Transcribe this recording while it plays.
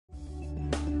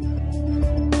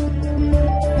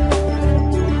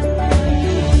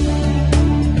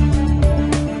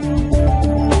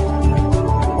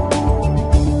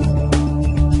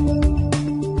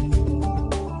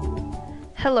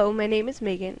my name is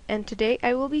Megan, and today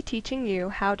I will be teaching you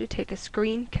how to take a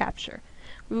screen capture.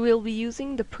 We will be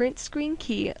using the print screen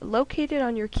key located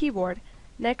on your keyboard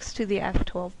next to the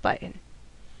F12 button.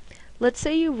 Let's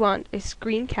say you want a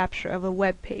screen capture of a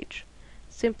web page.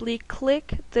 Simply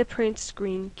click the print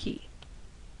screen key.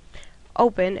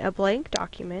 Open a blank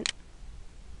document.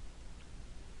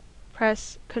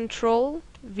 Press Ctrl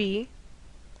V,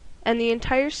 and the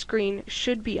entire screen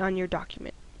should be on your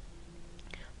document.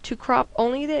 To crop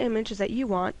only the images that you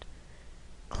want,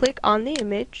 click on the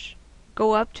image,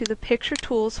 go up to the Picture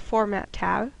Tools Format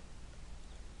tab,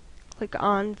 click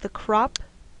on the crop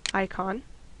icon.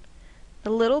 The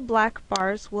little black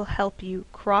bars will help you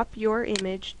crop your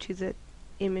image to the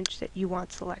image that you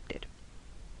want selected.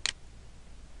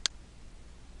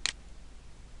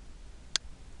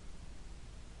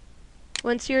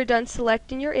 Once you're done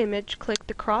selecting your image, click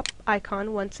the crop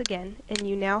icon once again, and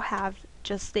you now have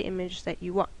just the image that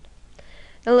you want.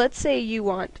 Now let's say you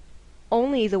want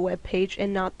only the web page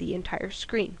and not the entire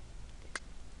screen.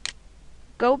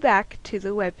 Go back to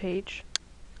the web page,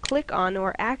 click on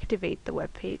or activate the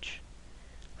web page,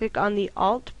 click on the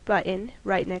Alt button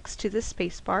right next to the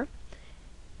spacebar,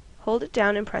 hold it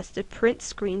down and press the print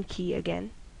screen key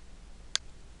again.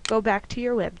 Go back to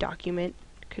your web document,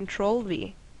 Ctrl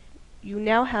V. You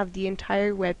now have the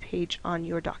entire web page on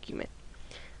your document.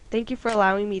 Thank you for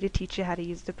allowing me to teach you how to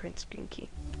use the print screen key.